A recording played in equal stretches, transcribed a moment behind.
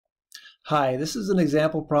Hi, this is an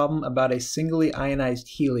example problem about a singly ionized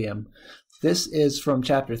helium. This is from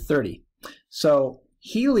chapter 30. So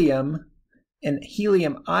helium, an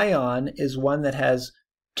helium ion, is one that has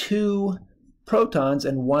two protons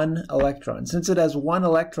and one electron. Since it has one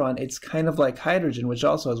electron, it's kind of like hydrogen, which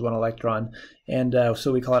also has one electron, and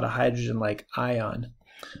so we call it a hydrogen-like ion.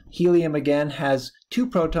 Helium, again, has two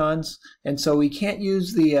protons, and so we can't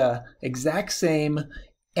use the exact same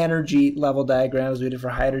energy level diagram as we did for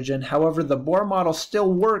hydrogen. However, the Bohr model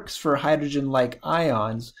still works for hydrogen-like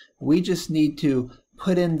ions. We just need to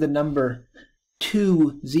put in the number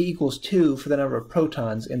 2, z equals 2, for the number of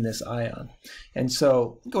protons in this ion. And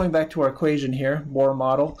so, going back to our equation here, Bohr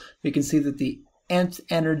model, we can see that the nth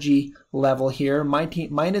energy level here,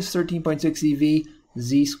 minus 13.6 eV,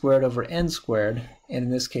 z squared over n squared, and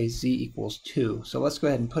in this case, z equals 2. So let's go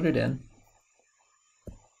ahead and put it in.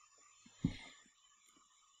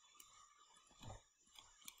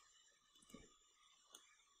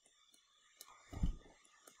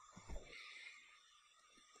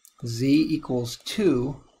 Z equals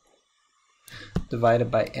 2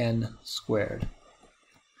 divided by n squared.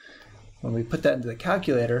 When we put that into the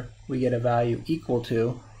calculator, we get a value equal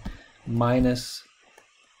to minus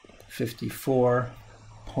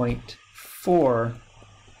 54.4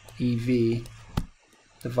 eV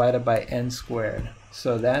divided by n squared.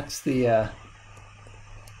 So that's the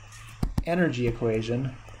energy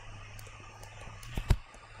equation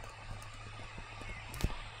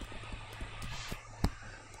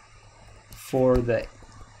for the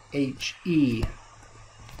He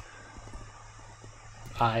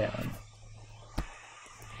ion.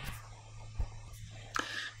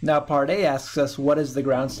 Now part A asks us, what is the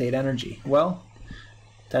ground state energy? Well,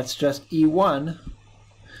 that's just E1,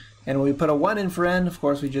 and when we put a 1 in for n, of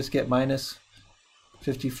course we just get minus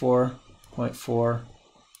 54.4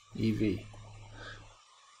 eV.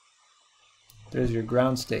 There's your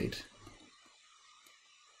ground state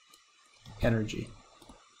energy.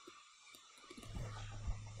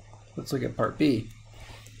 Let's look at part B.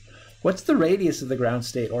 What's the radius of the ground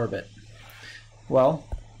state orbit? Well,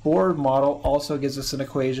 Bohr model also gives us an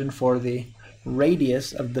equation for the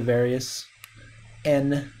radius of the various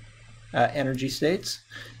n energy states.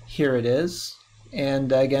 Here it is.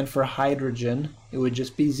 And again, for hydrogen, it would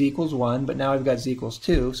just be z equals 1, but now we've got z equals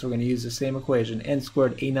 2, so we're going to use the same equation, n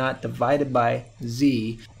squared a naught divided by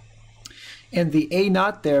z. And the a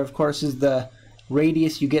naught there, of course, is the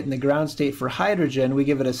radius you get in the ground state for hydrogen. We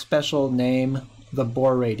give it a special name, the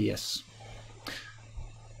Bohr radius.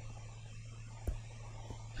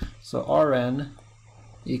 So Rn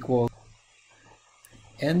equals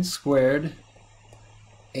n squared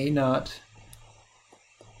a naught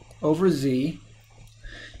over z,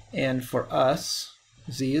 and for us,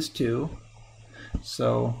 z is 2,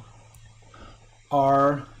 so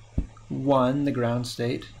R1, the ground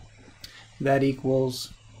state, that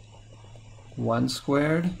equals 1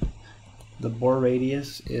 squared. The Bohr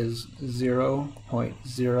radius is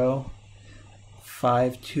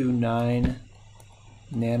 0.0529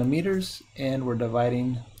 nanometers, and we're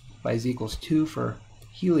dividing by z equals 2 for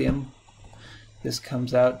helium. This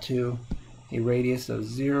comes out to a radius of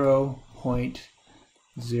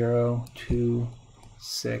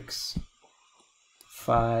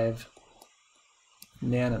 0.0265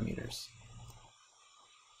 nanometers.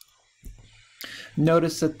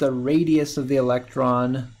 Notice that the radius of the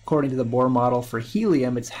electron, according to the Bohr model for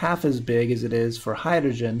helium, it's half as big as it is for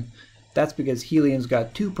hydrogen. That's because helium's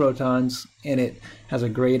got two protons and it has a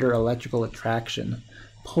greater electrical attraction,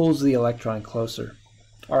 pulls the electron closer.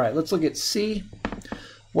 All right, let's look at C.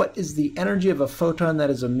 What is the energy of a photon that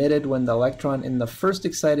is emitted when the electron in the first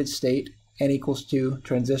excited state, n equals 2,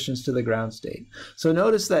 transitions to the ground state? So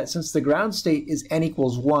notice that since the ground state is n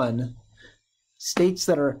equals 1, states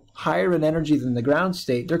that are higher in energy than the ground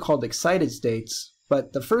state, they're called excited states,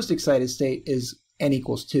 but the first excited state is n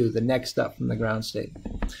equals 2, the next up from the ground state.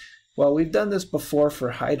 Well, we've done this before for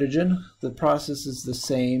hydrogen. The process is the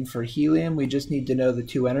same for helium. We just need to know the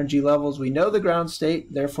two energy levels. We know the ground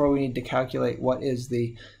state, therefore we need to calculate what is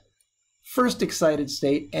the first excited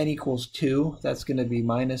state, n equals 2. That's going to be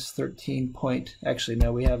minus 13 point, actually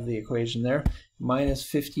no, we have the equation there, minus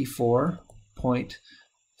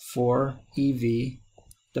 54.4 eV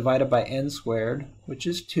divided by n squared, which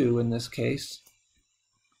is 2 in this case.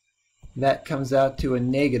 That comes out to a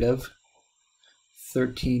negative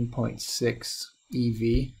 13.6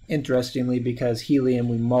 eV. Interestingly, because helium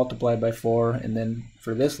we multiply by 4, and then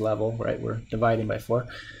for this level, right, we're dividing by 4.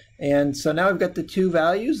 And so now we've got the two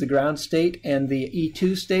values, the ground state and the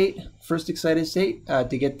E2 state, first excited state,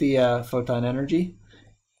 to get the photon energy,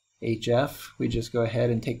 HF. We just go ahead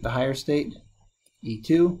and take the higher state,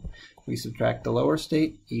 E2. We subtract the lower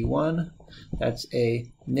state, E1. That's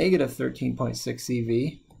a negative 13.6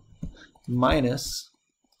 eV minus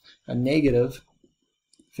a negative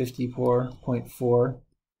 54.4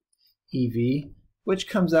 eV, which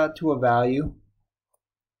comes out to a value,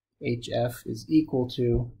 HF is equal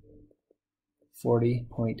to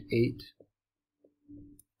 40.8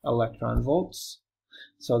 electron volts.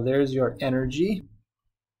 So there's your energy.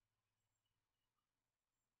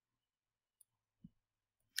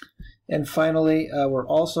 And finally, we're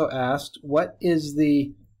also asked, what is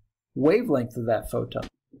the wavelength of that photon?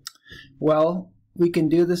 Well, we can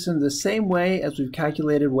do this in the same way as we've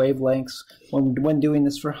calculated wavelengths when doing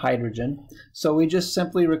this for hydrogen. So we just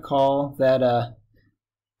simply recall that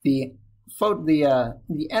the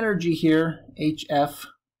energy here, HF,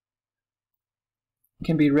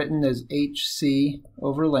 can be written as hc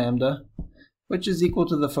over lambda, which is equal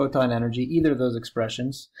to the photon energy, either of those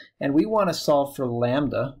expressions. And we want to solve for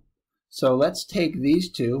lambda. So let's take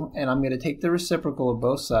these two, and I'm going to take the reciprocal of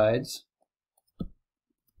both sides.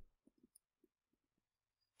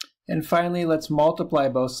 And finally, let's multiply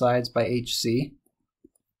both sides by hc.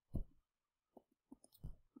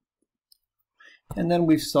 And then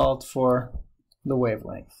we've solved for the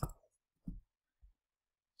wavelength.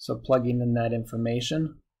 So plugging in that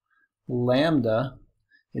information, lambda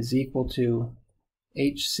is equal to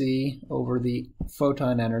hc over the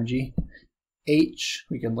photon energy. H,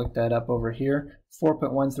 we can look that up over here,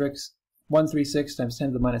 4.136 times 10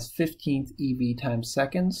 to the minus 15th eV times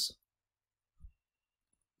seconds.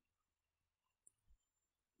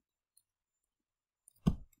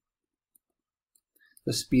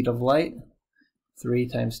 The speed of light, 3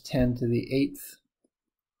 times 10 to the 8th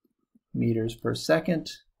meters per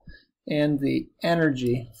second. And the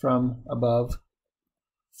energy from above,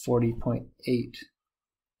 40.8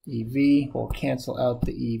 eV. We'll cancel out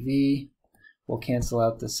the eV. We'll cancel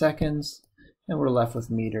out the seconds, and we're left with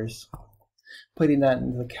meters. Putting that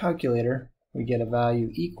into the calculator, we get a value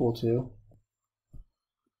equal to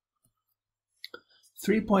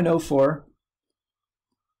 3.04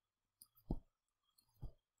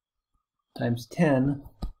 times 10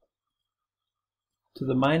 to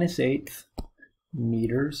the minus 8th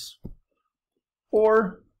meters,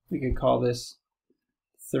 or we could call this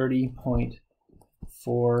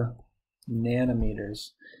 30.4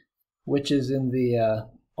 nanometers, which is in the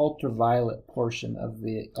ultraviolet portion of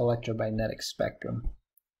the electromagnetic spectrum.